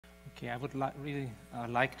Okay, I would really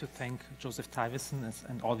like to thank Joseph Tyvison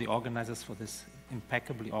and all the organizers for this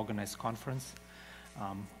impeccably organized conference.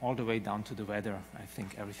 All the way down to the weather, I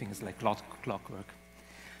think everything is like clockwork.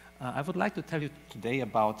 I would like to tell you today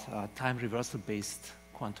about time reversal-based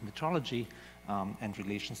quantum metrology and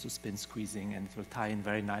relations to spin squeezing, and it will tie in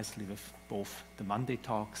very nicely with both the Monday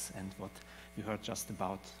talks and what we heard just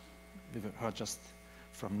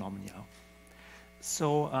from Norman Yao.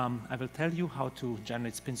 So I will tell you how to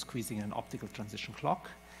generate spin squeezing in an optical transition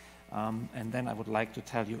clock, and then I would like to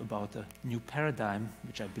tell you about a new paradigm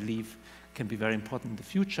which I believe can be very important in the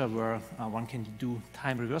future, where one can do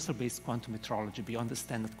time reversal-based quantum metrology beyond the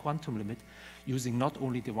standard quantum limit using not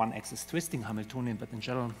only the one-axis twisting Hamiltonian, but in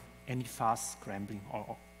general any fast scrambling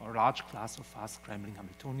or large class of fast scrambling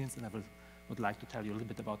Hamiltonians, and I would like to tell you a little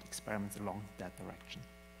bit about experiments along that direction.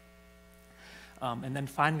 And then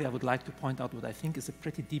finally, I would like to point out what I think is a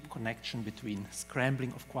pretty deep connection between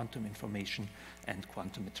scrambling of quantum information and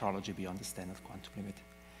quantum metrology beyond the standard quantum limit.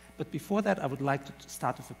 But before that, I would like to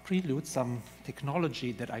start with a prelude, some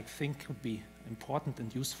technology that I think would be important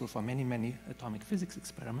and useful for many, many atomic physics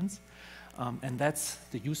experiments. And that's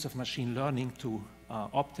the use of machine learning to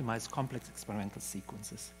optimize complex experimental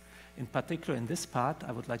sequences. In particular, in this part,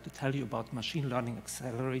 I would like to tell you about machine learning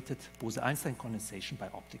accelerated Bose-Einstein condensation by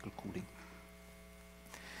optical cooling.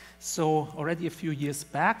 So already a few years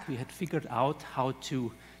back, we had figured out how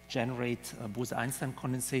to generate Bose-Einstein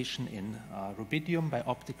condensation in rubidium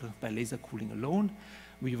by laser cooling alone.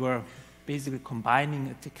 We were basically combining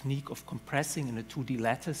a technique of compressing in a 2D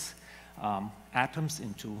lattice atoms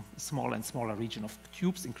into a smaller and smaller region of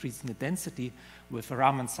tubes, increasing the density with a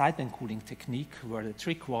Raman sideband cooling technique, where the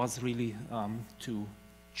trick was really to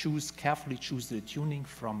carefully choose the tuning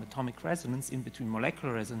from atomic resonance in between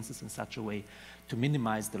molecular resonances in such a way to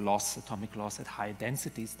minimize the loss, atomic loss at higher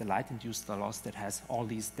densities, the light-induced loss that has all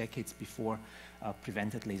these decades before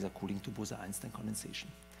prevented laser cooling to Bose-Einstein condensation.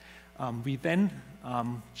 We then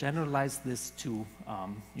generalized this to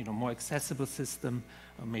more accessible system,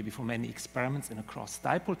 maybe for many experiments in a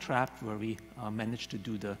cross-dipole trap, where we managed to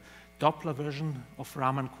do the Doppler version of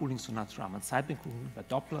Raman cooling, so not Raman sideband cooling, but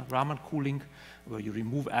Doppler Raman cooling, where you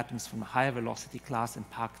remove atoms from a higher velocity class and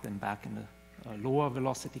park them back in a lower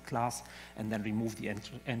velocity class, and then remove the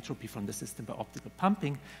entropy from the system by optical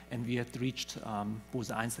pumping. And we had reached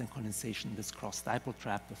Bose-Einstein condensation in this cross-dipole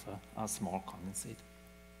trap with a small condensate.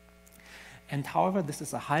 And however, this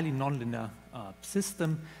is a highly nonlinear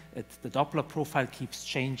system. The Doppler profile keeps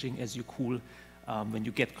changing as you cool. When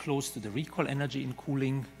you get close to the recoil energy in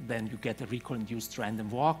cooling, then you get a recoil-induced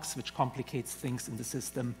random walks, which complicates things in the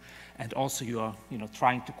system. And also you are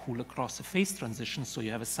trying to cool across a phase transition, so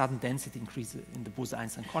you have a sudden density increase in the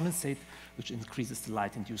Bose-Einstein condensate, which increases the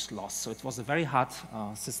light-induced loss. So it was a very hard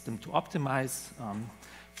system to optimize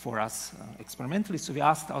for us experimentally. So we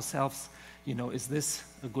asked ourselves, is this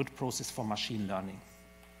a good process for machine learning?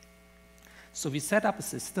 So we set up a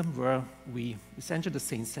system where we essentially the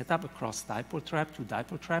same setup across dipole trap, two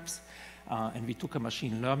dipole traps, and we took a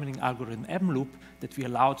machine learning algorithm M-loop that we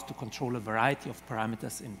allowed to control a variety of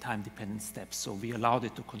parameters in time-dependent steps. So we allowed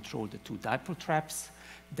it to control the two dipole traps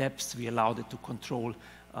depths. We allowed it to control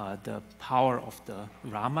the power of the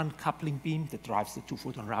Raman coupling beam that drives the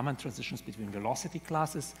two-photon Raman transitions between velocity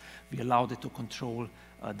classes. We allowed it to control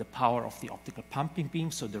the power of the optical pumping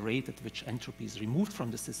beam, so the rate at which entropy is removed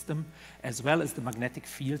from the system, as well as the magnetic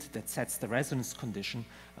field that sets the resonance condition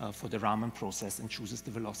for the Raman process and chooses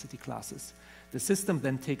the velocity classes. The system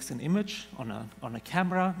then takes an image on a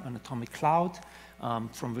camera, an atomic cloud,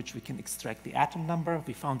 from which we can extract the atom number.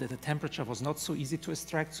 We found that the temperature was not so easy to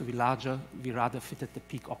extract, so we rather fitted the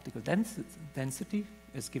peak optical density,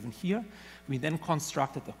 as given here. We then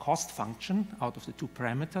constructed a cost function out of the two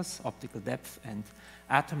parameters, optical depth and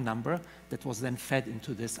atom number, that was then fed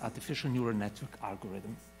into this artificial neural network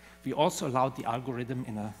algorithm. We also allowed the algorithm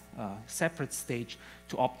in a separate stage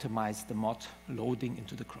to optimize the mod loading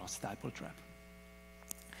into the cross-dipole trap.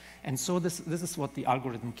 And so this is what the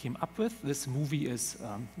algorithm came up with. This movie is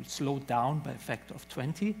slowed down by a factor of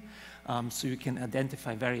 20. So you can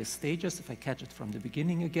identify various stages. If I catch it from the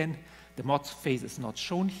beginning again, the mod phase is not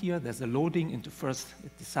shown here. There's a loading into first,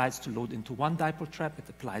 it decides to load into one dipole trap. It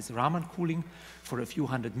applies Raman cooling for a few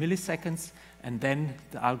hundred milliseconds. And then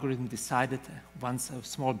the algorithm decided, once a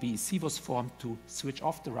small BEC was formed, to switch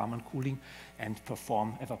off the Raman cooling and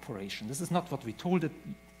perform evaporation. This is not what we told it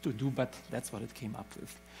to do, but that's what it came up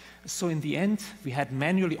with. So in the end, we had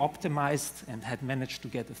manually optimized and had managed to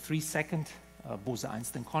get a 3-second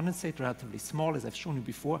Bose-Einstein condensate, relatively small, as I've shown you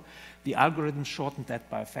before. The algorithm shortened that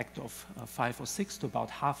by a factor of 5 or 6 to about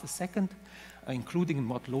half a second, including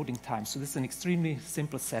mod loading time. So this is an extremely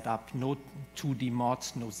simple setup, no 2D mod,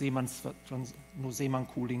 no Zeeman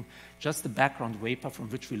cooling, just the background vapor from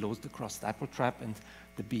which we load the cross-dipole trap, and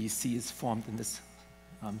the BEC is formed in this,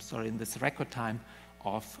 in this record time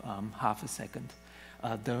of half a second.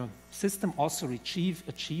 The system also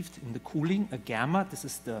achieved in the cooling a gamma. This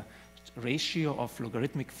is the ratio of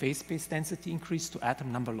logarithmic phase space density increase to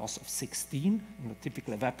atom number loss of 16.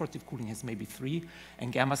 Typical evaporative cooling has maybe 3,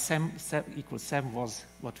 and gamma equals 7 was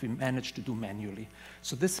what we managed to do manually.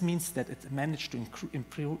 So this means that it managed to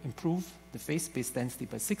improve the phase space density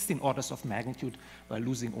by 16 orders of magnitude by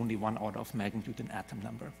losing only 1 order of magnitude in atom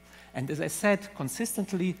number. And as I said,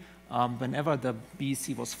 consistently, whenever the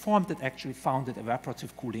BEC was formed, it actually found that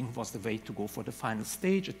evaporative cooling was the way to go for the final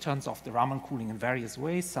stage. It turns off the Raman cooling in various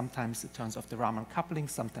ways. Sometimes it turns off the Raman coupling,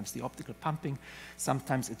 sometimes the optical pumping,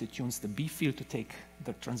 sometimes it attunes the B field to take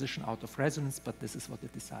the transition out of resonance, but this is what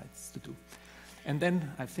it decides to do. And then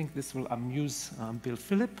I think this will amuse Bill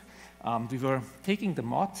Phillip. We were taking the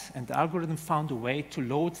mod, and the algorithm found a way to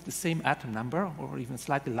load the same atom number, or even a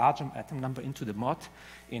slightly larger atom number, into the mod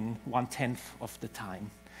in 1/10 of the time.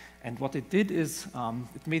 And what it did is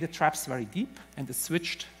it made the traps very deep, and it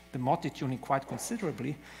switched the mod detuning quite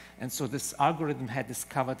considerably. And so this algorithm had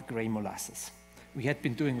discovered gray molasses. We had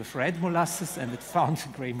been doing with red molasses, and it found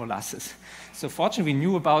gray molasses. So fortunately, we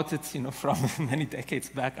knew about it, from many decades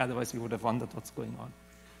back. Otherwise, we would have wondered what's going on.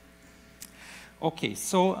 Okay,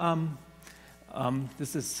 so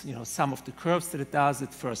this is some of the curves that it does.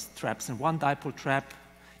 It first traps in one dipole trap.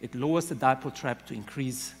 It lowers the dipole trap to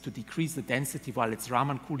decrease the density while it's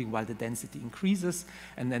Raman cooling, while the density increases.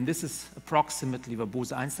 And then this is approximately where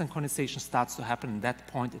Bose-Einstein condensation starts to happen. At that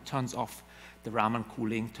point, it turns off the Raman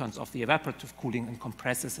cooling, turns off the evaporative cooling, and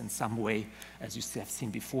compresses in some way, as you have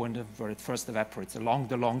seen before, where it first evaporates along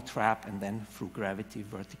the long trap and then through gravity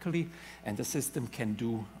vertically. And the system can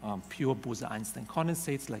do pure Bose-Einstein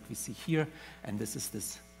condensates like we see here. And this is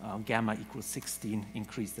this gamma equals 16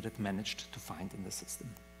 increase that it managed to find in the system.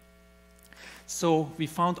 So we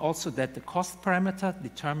found also that the cost parameter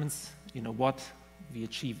determines what we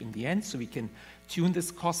achieve in the end. So we can tune this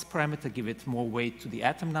cost parameter, give it more weight to the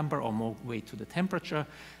atom number or more weight to the temperature.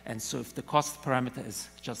 And so if the cost parameter is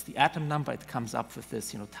just the atom number, it comes up with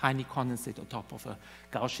this tiny condensate on top of a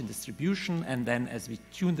Gaussian distribution. And then as we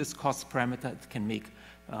tune this cost parameter, it can make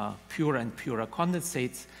purer and purer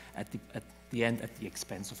condensates at the end at the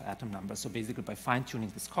expense of atom number. So basically by fine-tuning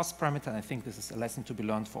this cost parameter, and I think this is a lesson to be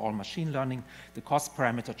learned for all machine learning, the cost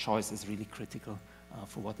parameter choice is really critical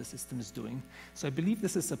for what the system is doing. So I believe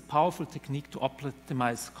this is a powerful technique to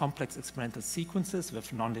optimize complex experimental sequences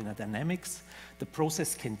with nonlinear dynamics. The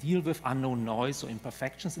process can deal with unknown noise or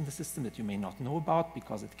imperfections in the system that you may not know about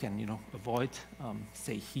because it can avoid,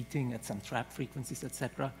 say, heating at some trap frequencies,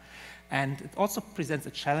 etc. And it also presents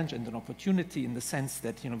a challenge and an opportunity in the sense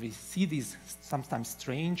that we see these sometimes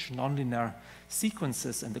strange nonlinear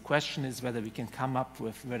sequences, and the question is whether we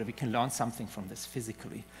can learn something from this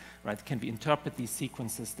physically, right? Can we interpret these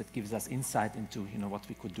sequences that gives us insight into what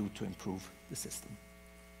we could do to improve the system?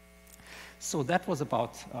 So that was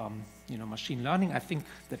about machine learning. I think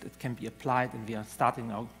that it can be applied, and we are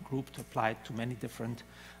starting our group to apply it to many different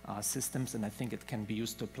systems, and I think it can be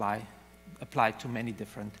used to apply to many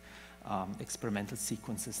different experimental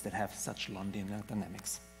sequences that have such nonlinear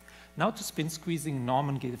dynamics. Now to spin squeezing,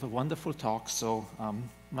 Norman gave a wonderful talk, so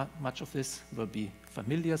much of this will be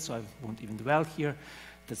familiar, so I won't even dwell here.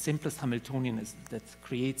 The simplest Hamiltonian that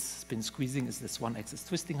creates spin squeezing is this one-axis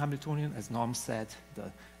twisting Hamiltonian. As Norm said, the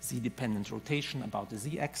z-dependent rotation about the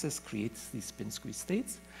z-axis creates these spin squeeze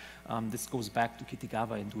states. This goes back to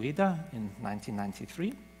Kitagawa and Ueda in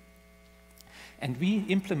 1993. And we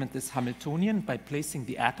implement this Hamiltonian by placing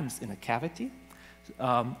the atoms in a cavity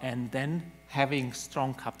and then having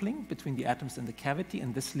strong coupling between the atoms in the cavity,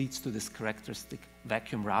 and this leads to this characteristic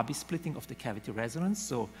vacuum-Rabi splitting of the cavity resonance.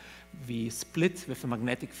 So we split with a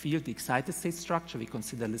magnetic field the excited state structure. We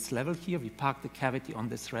consider this level here. We park the cavity on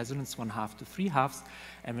this resonance 1/2 to 3/2,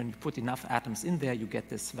 and when we put enough atoms in there, you get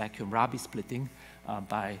this vacuum-Rabi splitting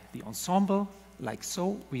by the ensemble. Like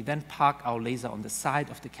so, we then park our laser on the side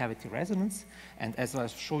of the cavity resonance, and as I'll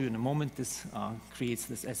show you in a moment, this creates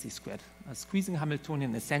this SE² squeezing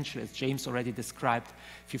Hamiltonian. Essentially, as James already described,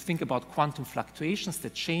 if you think about quantum fluctuations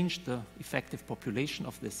that change the effective population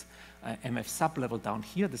of this MF sublevel down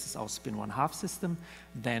here, this is our spin 1/2 system,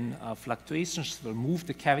 then fluctuations will move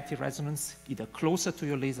the cavity resonance either closer to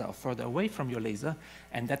your laser or further away from your laser,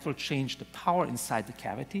 and that will change the power inside the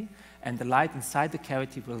cavity, and the light inside the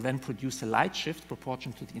cavity will then produce a light shift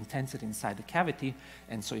proportional to the intensity inside the cavity,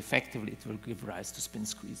 and so effectively it will give rise to spin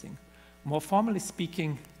squeezing. More formally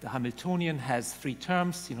speaking, the Hamiltonian has three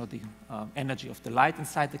terms, you know, the energy of the light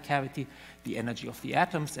inside the cavity, the energy of the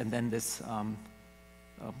atoms, and then this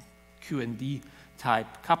QND type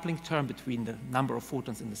coupling term between the number of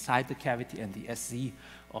photons inside the cavity and the SZ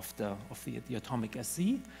of the atomic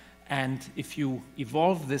SZ. And if you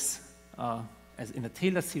evolve this as in a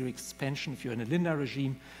Taylor series expansion, if you're in a linear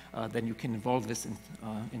regime, then you can evolve this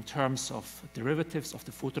in terms of derivatives of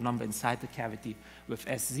the photon number inside the cavity with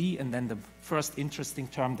SZ, and then the first interesting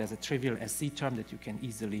term, there's a trivial SZ term that you can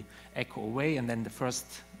easily echo away, and then the first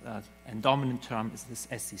and dominant term is this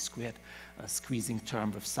SZ squared squeezing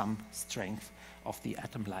term with some strength of the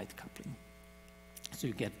atom-light coupling. So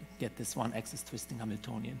you get this one-axis twisting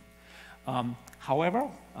Hamiltonian. However,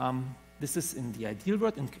 this is in the ideal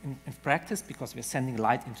world. In practice, because we're sending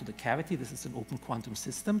light into the cavity, this is an open quantum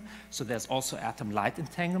system, so there's also atom-light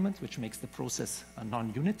entanglement, which makes the process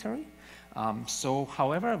non-unitary.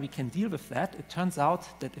 However, we can deal with that. It turns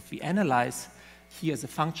out that if we analyze here as a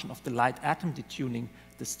function of the light-atom detuning,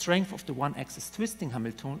 the strength of the one-axis twisting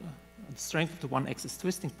the strength of the one-axis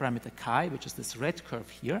twisting parameter chi, which is this red curve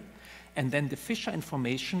here, and then the Fisher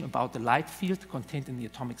information about the light field contained in the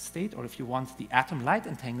atomic state, or if you want the atom-light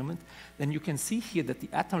entanglement, then you can see here that the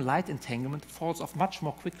atom-light entanglement falls off much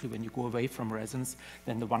more quickly when you go away from resonance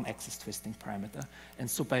than the one-axis twisting parameter.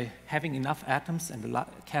 And so by having enough atoms and the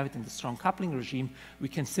cavity in the strong coupling regime, we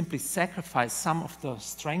can simply sacrifice some of the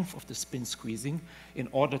strength of the spin squeezing in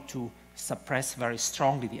order to suppress very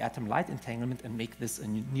strongly the atom-light entanglement and make this a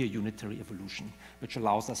near unitary evolution, which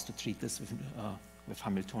allows us to treat this with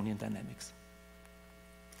Hamiltonian dynamics.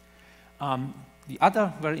 The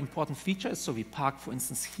other very important feature is, so we park, for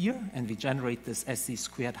instance, here, and we generate this SZ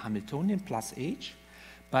squared Hamiltonian plus H.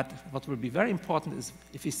 But what will be very important is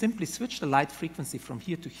if you simply switch the light frequency from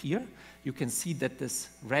here to here, you can see that this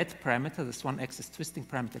red parameter, this one-axis twisting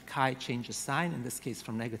parameter chi, changes sign, in this case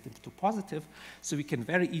from negative to positive, so we can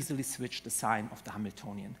very easily switch the sign of the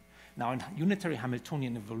Hamiltonian. Now, in unitary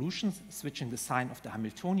Hamiltonian evolution, switching the sign of the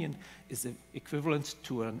Hamiltonian is equivalent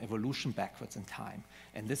to an evolution backwards in time.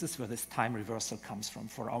 And this is where this time reversal comes from,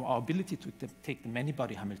 for our ability to take the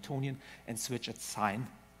many-body Hamiltonian and switch its sign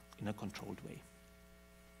in a controlled way.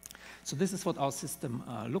 So this is what our system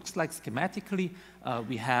looks like schematically.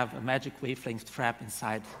 We have a magic wavelength trap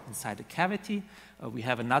inside a cavity. We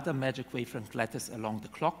have another magic wavelength lattice along the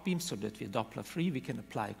clock beam so that we're Doppler-free. We can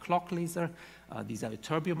apply a clock laser. These are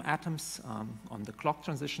ytterbium atoms on the clock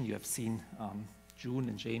transition. You have seen June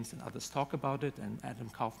and James and others talk about it, and Adam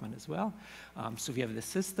Kaufman as well. So we have this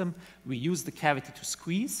system. We use the cavity to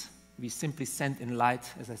squeeze. We simply send in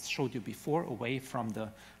light, as I showed you before, away from the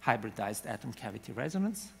hybridized atom cavity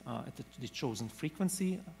resonance at the chosen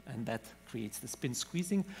frequency, and that creates the spin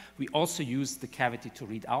squeezing. We also use the cavity to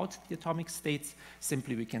read out the atomic states.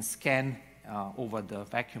 Simply we can scan over the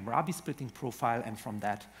vacuum Rabi splitting profile, and from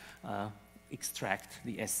that extract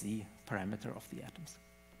the SZ parameter of the atoms.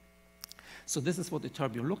 So this is what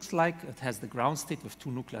ytterbium looks like. It has the ground state with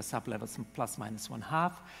two nuclear sublevels plus minus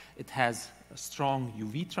 1/2. It has a strong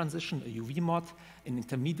UV transition, a UV mod, an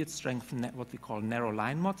intermediate strength, what we call narrow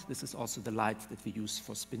line mod. This is also the light that we use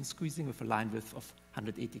for spin squeezing with a line width of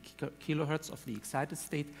 180 kilohertz of the excited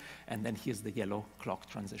state. And then here's the yellow clock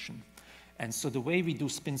transition. And so the way we do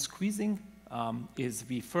spin squeezing is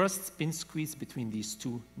we first spin squeeze between these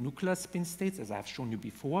two nuclear spin states, as I've shown you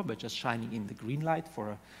before, by just shining in the green light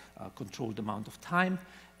for a controlled amount of time.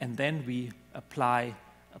 And then we apply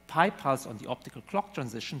a pi pulse on the optical clock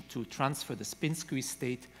transition to transfer the spin squeeze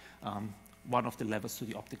state, one of the levels, to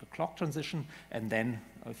the optical clock transition. And then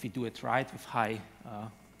if we do it right with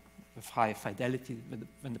high fidelity,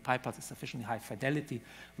 when the pi pulse is sufficiently high fidelity,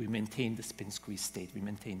 we maintain the spin squeeze state, we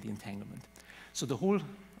maintain the entanglement. So the whole,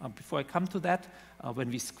 before I come to that, when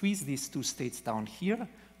we squeeze these two states down here,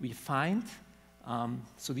 we find,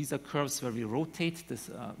 so these are curves where we rotate this,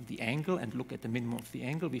 the angle and look at the minimum of the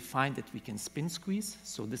angle. We find that we can spin squeeze.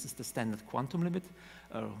 So this is the standard quantum limit.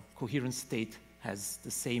 Coherent state has the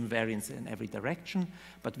same variance in every direction,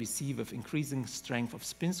 but we see with increasing strength of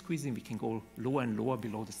spin squeezing, we can go lower and lower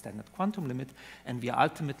below the standard quantum limit, and we are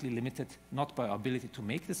ultimately limited not by our ability to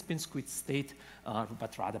make the spin squeeze state,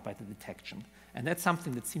 but rather by the detection. And that's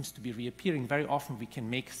something that seems to be reappearing. Very often we can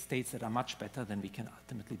make states that are much better than we can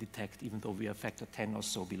ultimately detect, even though we are a factor 10 or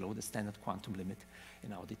so below the standard quantum limit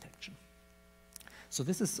in our detection. So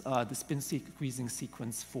this is the spin squeezing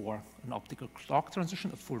sequence for an optical clock transition,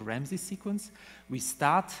 a full Ramsey sequence. We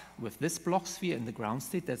start with this Bloch sphere in the ground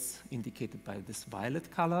state that's indicated by this violet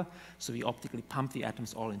color. So we optically pump the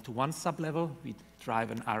atoms all into one sublevel. We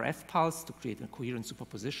drive an RF pulse to create a coherent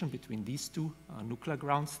superposition between these two nuclear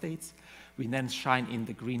ground states. We then shine in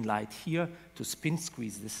the green light here to spin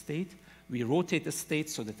squeeze this state. We rotate the state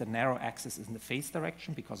so that the narrow axis is in the phase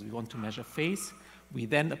direction because we want to measure phase. We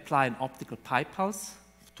then apply an optical pi pulse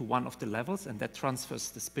to one of the levels, and that transfers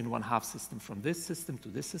the spin 1/2 system from this system to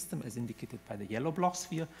this system, as indicated by the yellow Bloch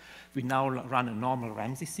sphere. We now run a normal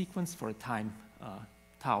Ramsey sequence for a time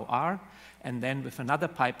tau r, and then with another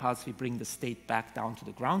pi pulse, we bring the state back down to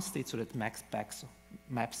the ground state so that it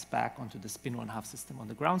maps back onto the spin 1/2 system on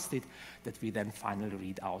the ground state that we then finally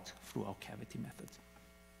read out through our cavity method.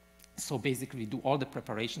 So basically, we do all the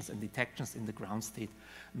preparations and detections in the ground state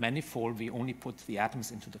manifold. We only put the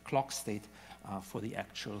atoms into the clock state for the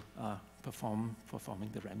actual performing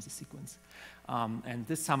the Ramsey sequence. And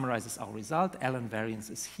this summarizes our result. Allen variance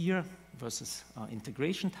is here versus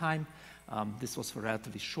integration time. This was for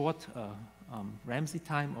relatively short Ramsey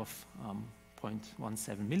time of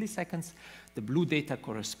 0.17 milliseconds. The blue data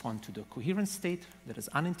correspond to the coherent state that is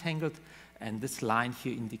unentangled, and this line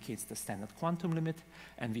here indicates the standard quantum limit.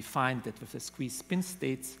 And we find that with the squeeze spin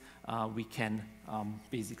states, we can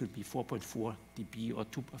basically be 4.4 dB or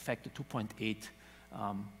a factor 2.8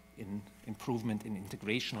 in improvement in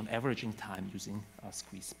integration on averaging time using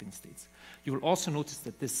squeeze spin states. You will also notice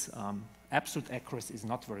that this absolute accuracy is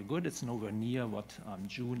not very good. It's nowhere near what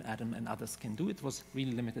June, Adam, and others can do. It was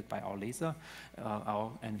really limited by our laser,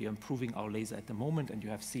 and we are improving our laser at the moment, and you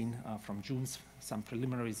have seen from June's some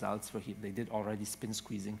preliminary results where they did already spin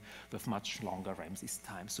squeezing with much longer Ramsey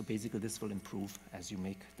time. So basically this will improve as you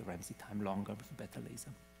make the Ramsey time longer with a better laser.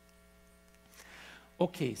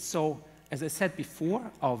 Okay, so as I said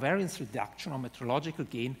before, our variance reduction or metrological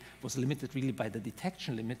gain was limited really by the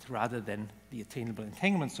detection limit rather than the attainable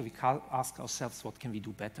entanglement. So we ask ourselves, what can we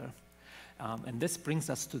do better? And this brings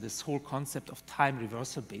us to this whole concept of time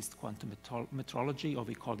reversal-based quantum metrology, or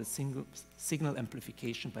we call it signal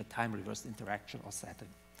amplification by time reversed interaction, or SATIN.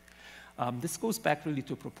 This goes back really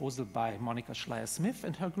to a proposal by Monica Schleyer-Smith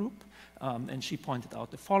and her group, and she pointed out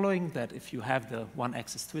the following, that if you have the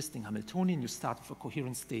one-axis twisting Hamiltonian, you start with a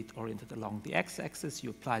coherent state oriented along the x-axis, you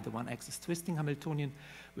apply the one-axis twisting Hamiltonian,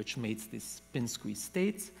 which makes these spin squeeze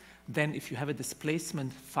states. Then if you have a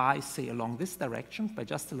displacement phi, say, along this direction by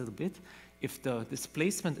just a little bit, if the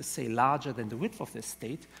displacement is, say, larger than the width of this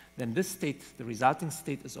state, then this state, the resulting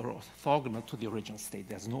state, is orthogonal to the original state.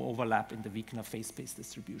 There's no overlap in the Wigner phase space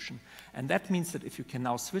distribution. And that means that if you can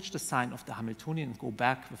now switch the sign of the Hamiltonian and go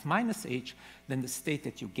back with -h, then the state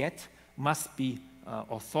that you get must be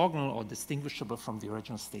orthogonal or distinguishable from the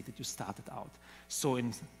original state that you started out. So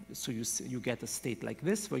you get a state like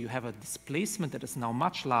this, where you have a displacement that is now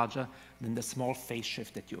much larger than the small phase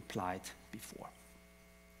shift that you applied before.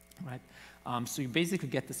 Right? So you basically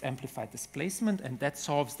get this amplified displacement, and that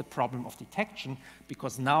solves the problem of detection,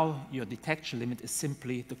 because now your detection limit is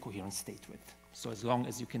simply the coherent state width. So as long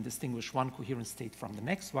as you can distinguish one coherent state from the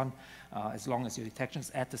next one, as long as your detection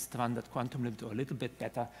is at the standard quantum limit or a little bit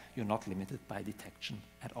better, you're not limited by detection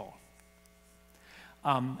at all.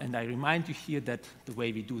 And I remind you here that the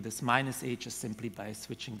way we do this -h is simply by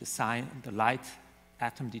switching the sign, the light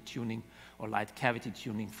atom detuning or light cavity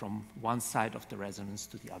tuning from one side of the resonance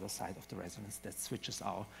to the other side of the resonance. That switches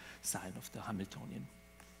our sign of the Hamiltonian.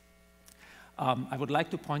 I would like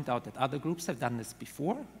to point out that other groups have done this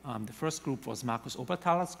before. The first group was Markus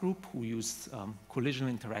Oberthaler's group, who used collision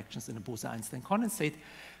interactions in a Bose-Einstein condensate.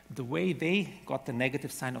 The way they got the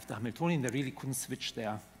negative sign of the Hamiltonian, they really couldn't switch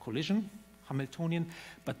their collision Hamiltonian,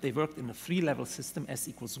 but they worked in a three-level system, S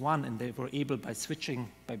equals 1, and they were able,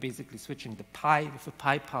 by basically switching the pi with a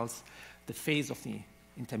pi pulse, the phase of the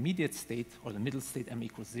intermediate state or the middle state m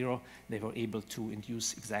equals 0, they were able to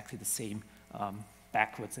induce exactly the same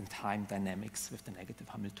backwards in time dynamics with the negative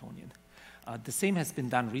Hamiltonian. The same has been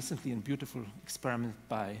done recently in a beautiful experiment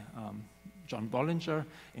by John Bollinger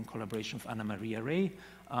in collaboration with Anna Maria Ray,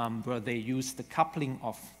 where they used the coupling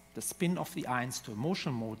of the spin of the ions to a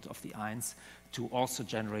motion mode of the ions to also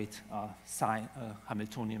generate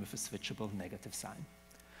Hamiltonian with a switchable negative sign,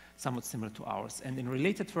 somewhat similar to ours. And in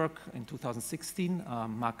related work in 2016,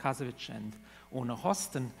 Mark Kasevich and Ona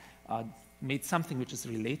Hosten made something which is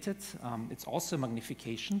related. It's also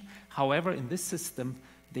magnification. However, in this system,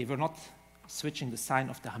 they were not switching the sign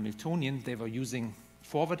of the Hamiltonian. They were using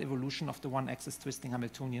forward evolution of the one-axis twisting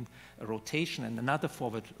Hamiltonian, a rotation, and another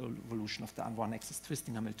forward evolution of the one-axis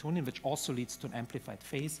twisting Hamiltonian, which also leads to an amplified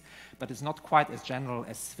phase, but it's not quite as general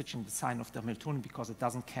as switching the sign of the Hamiltonian because it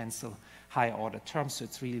doesn't cancel higher order terms, so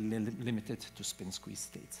it's really limited to spin squeeze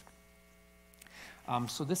states.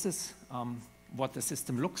 So this is what the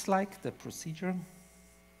system looks like, the procedure.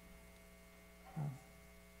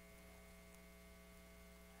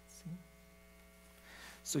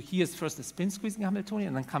 So here's first the spin squeezing Hamiltonian,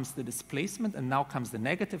 and then comes the displacement, and now comes the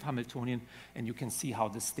negative Hamiltonian, and you can see how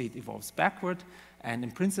the state evolves backward. And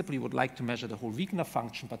in principle, you would like to measure the whole Wigner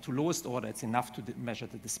function, but to lowest order, it's enough to measure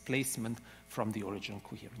the displacement from the original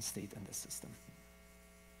coherent state in the system.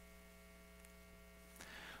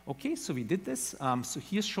 Okay, so we did this. So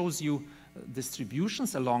here shows you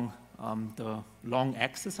distributions along the long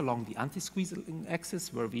axis, along the anti-squeezing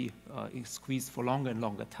axis, where we squeeze for longer and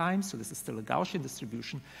longer time. So this is still a Gaussian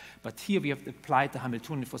distribution. But here we have applied the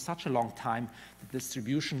Hamiltonian for such a long time, the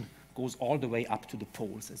distribution goes all the way up to the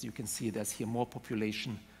poles. As you can see, there's here more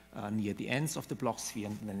population near the ends of the Bloch sphere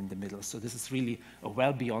than in the middle. So this is really a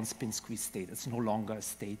well beyond spin squeeze state. It's no longer a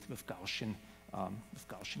state with Gaussian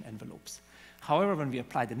envelopes. However, when we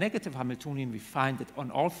apply the negative Hamiltonian, we find that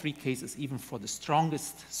on all three cases, even for the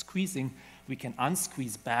strongest squeezing, we can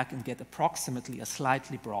unsqueeze back and get approximately a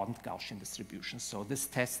slightly broadened Gaussian distribution. So this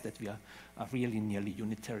tests that we are really nearly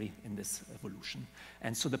unitary in this evolution.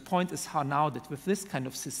 And so the point is how now that with this kind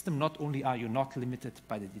of system, not only are you not limited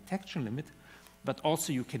by the detection limit, but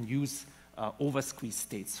also you can use over-squeeze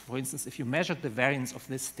states. For instance, if you measured the variance of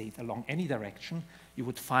this state along any direction, you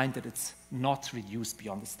would find that it's not reduced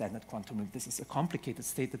beyond the standard quantum limit. This is a complicated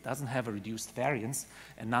state that doesn't have a reduced variance,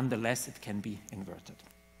 and nonetheless, it can be inverted.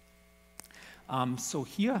 So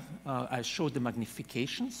here, I showed the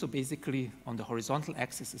magnification. So basically, on the horizontal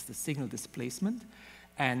axis is the signal displacement,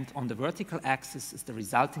 and on the vertical axis is the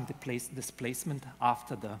resulting displacement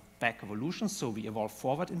after the back evolution. So we evolve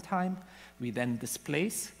forward in time, we then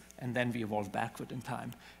displace, and then we evolve backward in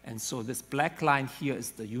time. And so this black line here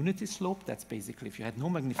is the unity slope. That's basically, if you had no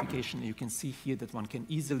magnification, you can see here that we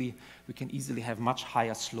can easily have much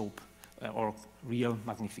higher slope or real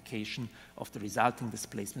magnification of the resulting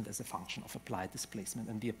displacement as a function of applied displacement.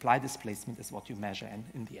 And the applied displacement is what you measure, and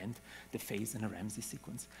in the end, the phase in a Ramsey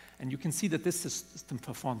sequence. And you can see that this system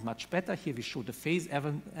performed much better. Here we show the phase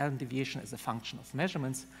Allen deviation as a function of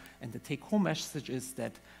measurements. And the take-home message is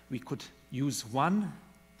that we could use one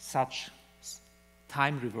such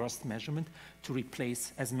time-reversed measurement to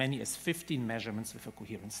replace as many as 15 measurements with a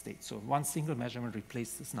coherent state. So one single measurement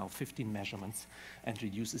replaces now 15 measurements and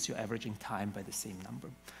reduces your averaging time by the same number.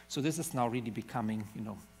 So this is now really becoming,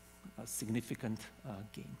 a significant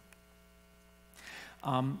gain.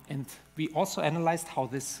 And we also analyzed how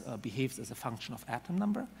this behaves as a function of atom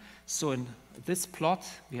number. So in this plot,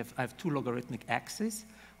 I have two logarithmic axes.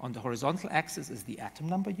 On the horizontal axis is the atom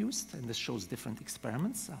number used, and this shows different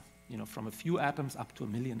experiments, from a few atoms up to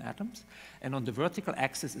 1 million atoms. And on the vertical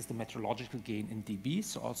axis is the metrological gain in dB,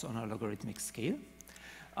 so also on a logarithmic scale.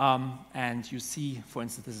 And you see, for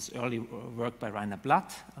instance, this is early work by Rainer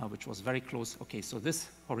Blatt, which was very close. Okay, so this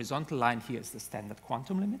horizontal line here is the standard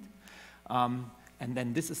quantum limit. And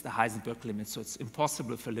then this is the Heisenberg limit, so it's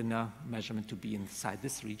impossible for linear measurement to be inside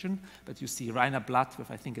this region. But you see Rainer Blatt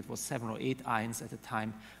with, I think it was 7 or 8 ions at the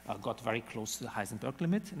time, got very close to the Heisenberg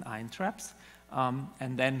limit in ion traps.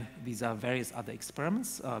 And then these are various other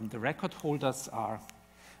experiments. The record holders are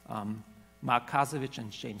Mark Kasevich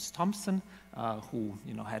and James Thompson, who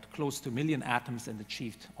had close to 1 million atoms and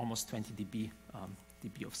achieved almost 20 dB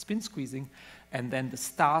of spin squeezing. And then the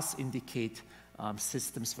stars indicate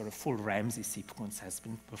systems where a full Ramsey sequence has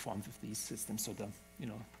been performed with these systems. So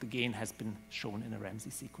the gain has been shown in a Ramsey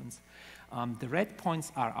sequence. The red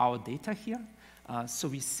points are our data here. So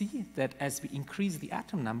we see that as we increase the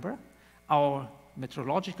atom number, our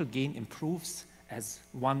metrological gain improves as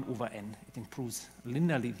 1 over n. It improves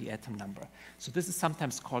linearly the atom number. So this is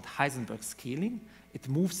sometimes called Heisenberg scaling. It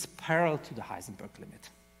moves parallel to the Heisenberg limit.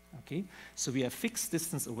 Okay, so we are fixed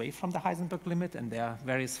distance away from the Heisenberg limit, and there are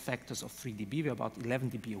various factors of 3 dB. We're about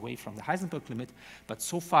 11 dB away from the Heisenberg limit, but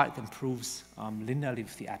so far it improves linearly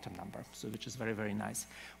with the atom number, so which is very, very nice.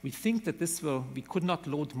 We think that we could not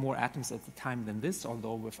load more atoms at the time than this,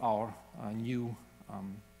 although with our new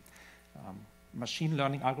machine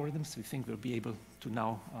learning algorithms, we think we'll be able to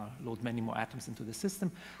now load many more atoms into the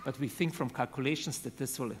system, but we think from calculations that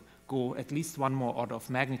this will go at least one more order of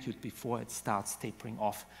magnitude before it starts tapering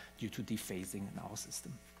off due to dephasing in our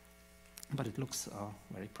system. But it looks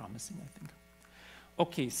very promising, I think.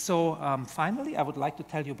 Okay, so finally, I would like to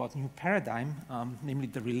tell you about a new paradigm, namely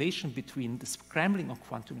the relation between the scrambling of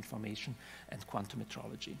quantum information and quantum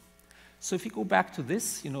metrology. So if you go back to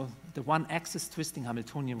this, the one-axis twisting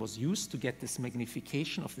Hamiltonian was used to get this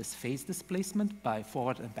magnification of this phase displacement by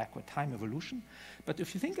forward and backward time evolution. But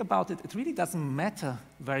if you think about it, it really doesn't matter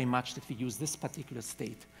very much that we use this particular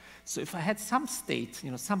state. So if I had some state,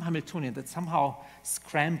 some Hamiltonian that somehow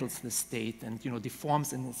scrambles the state and,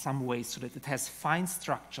 deforms in some way so that it has fine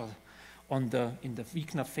structure in the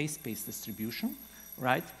Wigner phase space distribution,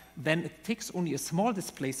 right? Then it takes only a small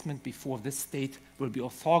displacement before this state will be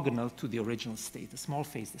orthogonal to the original state, a small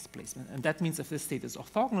phase displacement. And that means if this state is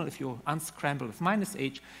orthogonal, if you unscramble with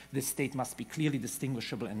 -h, this state must be clearly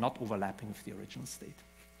distinguishable and not overlapping with the original state.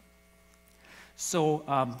 So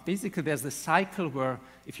basically, there's this cycle where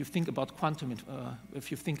if you think about quantum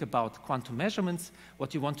measurements,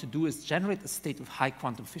 what you want to do is generate a state of high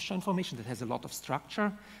quantum Fisher information that has a lot of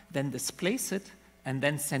structure, then displace it, and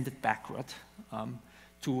then send it backward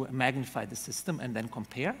to magnify the system and then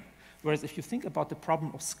compare. Whereas if you think about the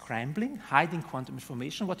problem of scrambling, hiding quantum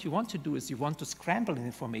information, what you want to do is you want to scramble the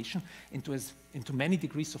information into many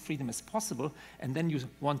degrees of freedom as possible, and then you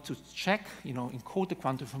want to check, encode the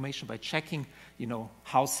quantum information by checking,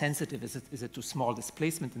 how sensitive is it to small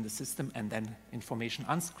displacement in the system, and then information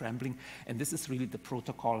unscrambling. And this is really the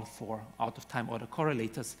protocol for out-of-time order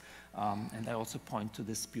correlators. And I also point to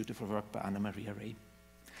this beautiful work by Anna Maria Ray.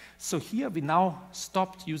 So here we now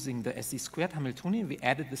stopped using the SE squared Hamiltonian. We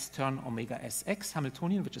added this term omega SX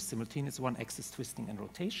Hamiltonian, which is simultaneous one-axis twisting and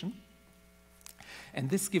rotation. And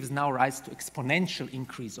this gives now rise to exponential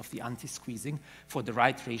increase of the anti-squeezing for the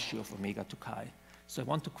right ratio of omega to chi. So I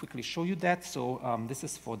want to quickly show you that. So this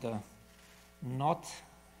is for the not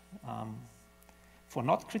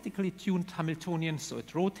critically tuned Hamiltonian. So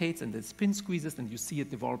it rotates and the spin squeezes, and you see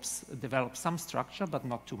it develops some structure, but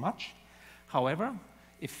not too much. However,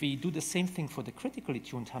 if we do the same thing for the critically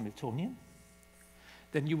tuned Hamiltonian,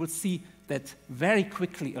 then you will see that very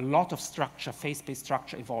quickly a lot of structure, phase-space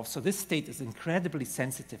structure evolves. So this state is incredibly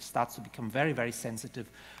sensitive, starts to become very, very sensitive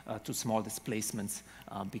to small displacements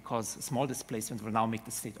because small displacement will now make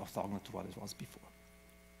the state orthogonal to what it was before.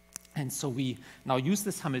 And so we now use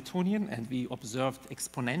this Hamiltonian, and we observed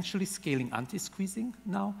exponentially scaling anti-squeezing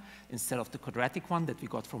now instead of the quadratic one that we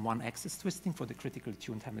got from one-axis twisting for the critically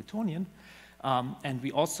tuned Hamiltonian. And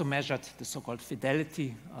we also measured the so-called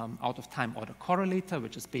fidelity out-of-time order correlator,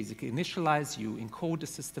 which is basically initialized. You encode the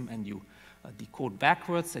system and you decode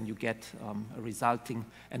backwards, and you get a resulting,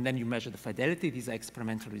 and then you measure the fidelity. These are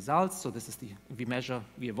experimental results. So this is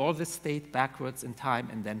we evolve this state backwards in time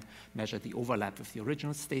and then measure the overlap with the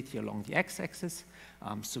original state here along the x-axis.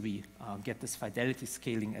 So we get this fidelity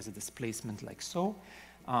scaling as a displacement like so.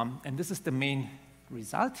 And this is the main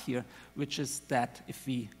result here, which is that if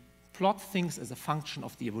we plot things as a function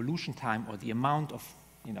of the evolution time or the amount of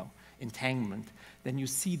entanglement, then you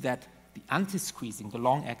see that the anti-squeezing, the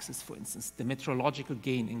long axis, for instance, the metrological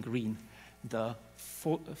gain in green, the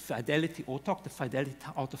fidelity OTOC, the fidelity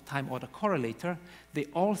out-of-time order correlator, they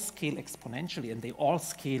all scale exponentially, and they all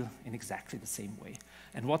scale in exactly the same way.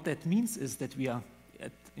 And what that means is that we are,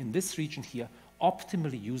 in this region here,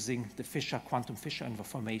 optimally using the quantum Fisher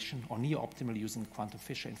information, or near-optimally using the quantum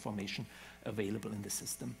Fisher information available in the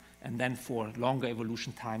system. And then for longer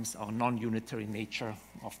evolution times, our non-unitary nature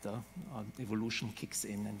of the evolution kicks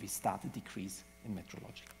in, and we start a decrease in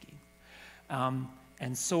metrological gain.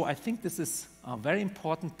 And so I think this is very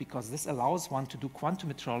important because this allows one to do quantum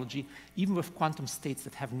metrology even with quantum states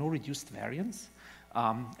that have no reduced variance.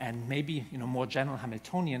 And maybe more general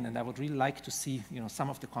Hamiltonian, and I would really like to see some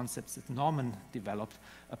of the concepts that Norman developed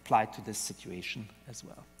applied to this situation as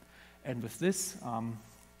well. And with this,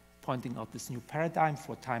 pointing out this new paradigm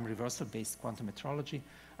for time reversal-based quantum metrology,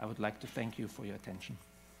 I would like to thank you for your attention.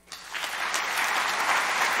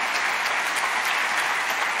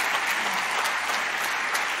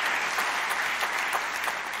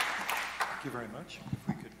 Thank you very much. If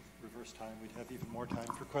we could reverse time, we'd have even more time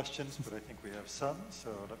for questions, but I think we have some,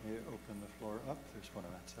 so let me open the floor up. There's one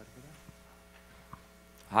on that side over there.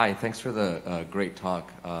 Hi, thanks for the great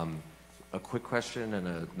talk. A quick question and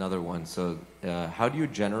another one. So how do you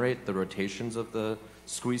generate the rotations of the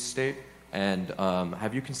squeeze state? And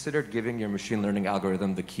have you considered giving your machine learning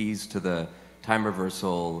algorithm the keys to the time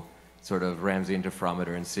reversal sort of Ramsey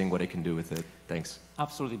interferometer and seeing what it can do with it? Thanks.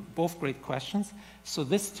 Absolutely. Both great questions. So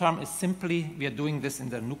this term is simply, we are doing this in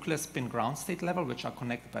the nuclear spin ground state level, which are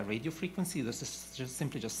connected by radio frequency. This is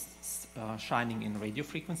simply shining in radio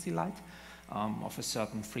frequency light. Of a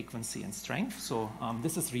certain frequency and strength. So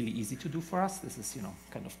this is really easy to do for us. This is,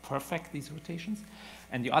 kind of perfect, these rotations.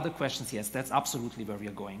 And the other questions, yes, that's absolutely where we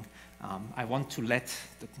are going. I want to let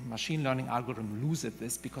the machine learning algorithm loose at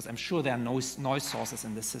this because I'm sure there are noise sources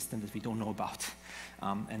in the system that we don't know about.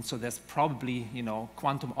 And so there's probably,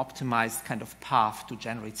 quantum optimized kind of path to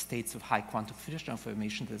generate states of high quantum Fisher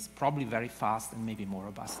transformation that's probably very fast and maybe more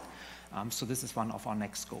robust. So this is one of our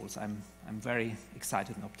next goals. I'm very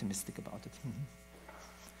excited and optimistic about it. Mm-hmm.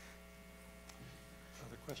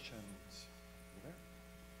 Other questions? Over there?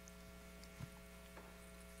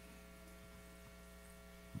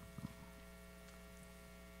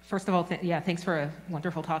 First of all, thanks for a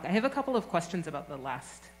wonderful talk. I have a couple of questions about the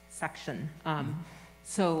last section.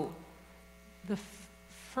 So the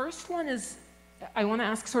first one is, I want to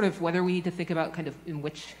ask sort of whether we need to think about kind of in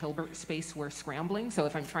which Hilbert space we're scrambling. So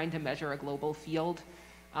if I'm trying to measure a global field,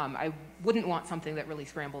 I wouldn't want something that really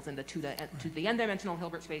scrambles into to the n-dimensional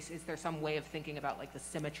Hilbert space. Is there some way of thinking about like the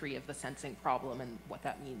symmetry of the sensing problem and what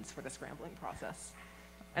that means for the scrambling process?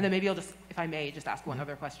 And then maybe I'll just, if I may, just ask one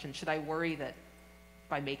other question. Should I worry that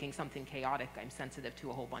by making something chaotic, I'm sensitive to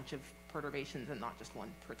a whole bunch of perturbations and not just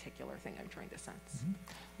one particular thing I'm trying to sense? Mm-hmm.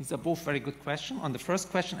 These are both very good questions. On the first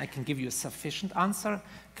question, I can give you a sufficient answer.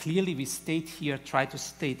 Clearly, we try to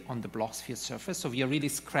state on the Bloch sphere surface, so we are really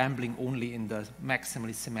scrambling only in the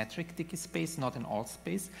maximally symmetric Dicke space, not in all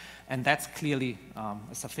space, and that's clearly a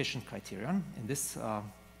sufficient criterion. In this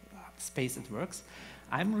space, it works.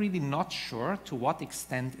 I'm really not sure to what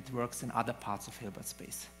extent it works in other parts of Hilbert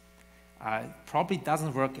space. Probably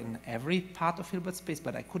doesn't work in every part of Hilbert space,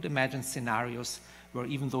 but I could imagine scenarios where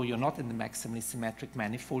even though you're not in the maximally symmetric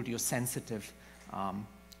manifold, you're sensitive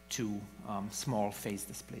to small phase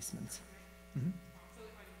displacements. Mm-hmm. So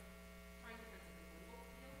if I'm trying to sense a global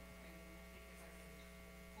field, I think if I say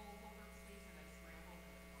full Hilbert space and I scramble,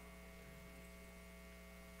 then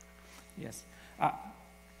it's not. Yes.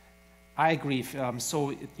 I agree.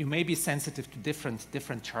 So you may be sensitive to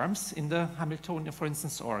different terms in the Hamiltonian, for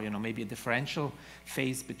instance, or maybe a differential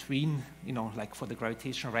phase between, like for the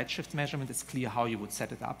gravitational redshift measurement, it's clear how you would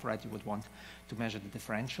set it up, right? You would want to measure the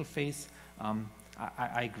differential phase.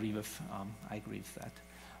 I agree with that.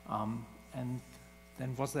 And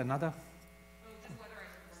then was there another? Just whether I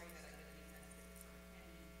should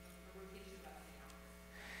worry that I'm going to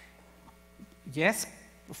be sensitive to the rotation of the counter. Yes.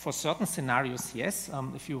 For certain scenarios, yes. I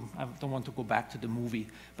don't want to go back to the movie,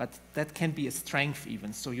 but that can be a strength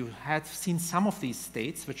even. So you had seen some of these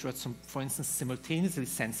states, which were, for instance, simultaneously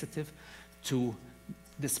sensitive to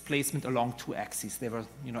displacement along two axes. There were,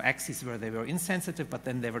 axes where they were insensitive, but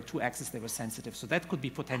then there were two axes they were sensitive. So that could be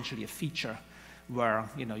potentially a feature where,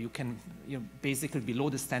 you can basically below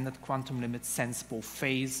the standard quantum limit sense both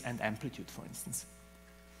phase and amplitude, for instance,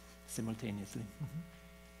 simultaneously. Mm-hmm.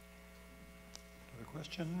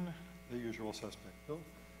 Question, the usual suspect, Bill.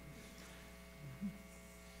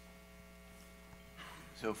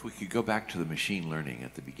 So if we could go back to the machine learning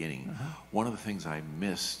at the beginning, one of the things I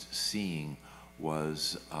missed seeing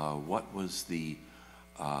was what was the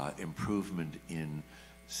improvement in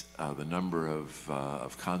the number of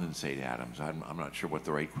condensate atoms. I'm not sure what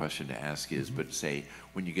the right question to ask is, but say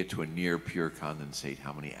when you get to a near pure condensate,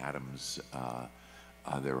 how many atoms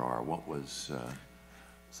there are? What was...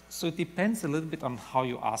 So it depends a little bit on how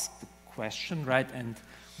you ask the question, right? And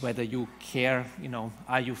whether you care,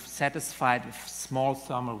 are you satisfied with small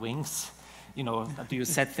thermal wings? Do you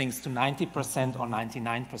set things to 90% or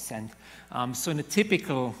 99%? So in a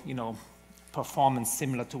typical, performance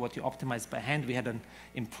similar to what you optimize by hand, we had an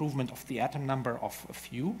improvement of the atom number of a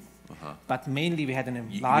few, but mainly we had an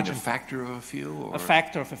enlarged... You mean a factor of a few? Or? A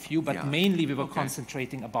factor of a few, but mainly we were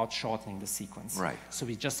concentrating about shortening the sequence. Right. So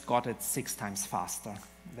we just got it 6 times faster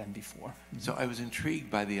than before. So I was intrigued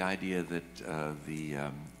by the idea that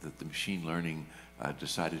that the machine learning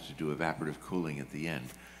decided to do evaporative cooling at the end.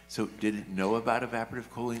 So did it know about evaporative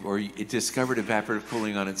cooling, or it discovered evaporative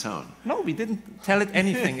cooling on its own? No, we didn't tell it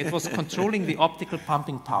anything. It was controlling the optical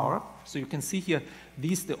pumping power. So you can see here,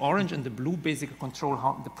 the orange and the blue basically control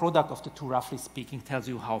how the product of the two, roughly speaking, tells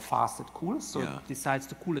you how fast it cools. So it decides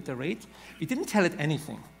to cool at a rate. We didn't tell it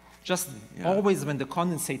anything. Just always when the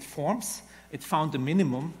condensate forms, it found the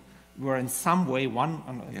minimum where in some way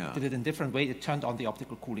did it in a different way, it turned on the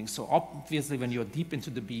optical cooling. So obviously when you're deep into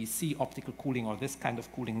the BEC, optical cooling or this kind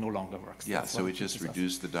of cooling no longer works. Yeah, so it just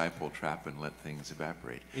reduced the dipole trap and let things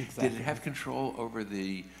evaporate. Exactly. Did it have control over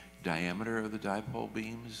the diameter of the dipole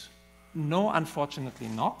beams? No, unfortunately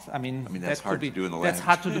not. I mean that's hard to do in the lab. That's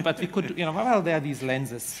hard to do, but we could, well, there are these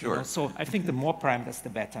lenses. Sure. So I think the more parameters, the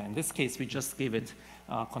better. In this case, we just gave it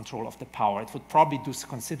control of the power. It would probably do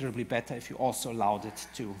considerably better if you also allowed it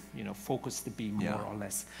to, focus the beam more or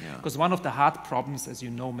less. Because one of the hard problems, as you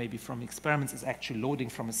know, maybe from experiments, is actually loading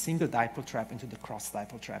from a single dipole trap into the cross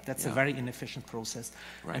dipole trap. That's a very inefficient process.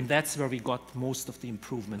 Right. And that's where we got most of the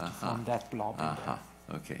improvement from that blob in there.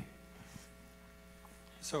 Okay.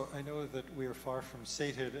 So I know that we are far from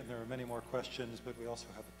sated and there are many more questions, but we also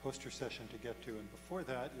have a poster session to get to. And before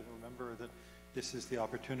that, you'll remember that this is the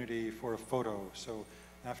opportunity for a photo. So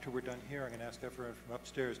after we're done here, I'm going to ask everyone from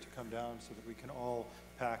upstairs to come down so that we can all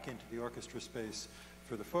pack into the orchestra space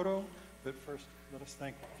for the photo. But first, let us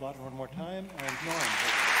thank Vladan one more time and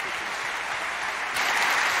Norm.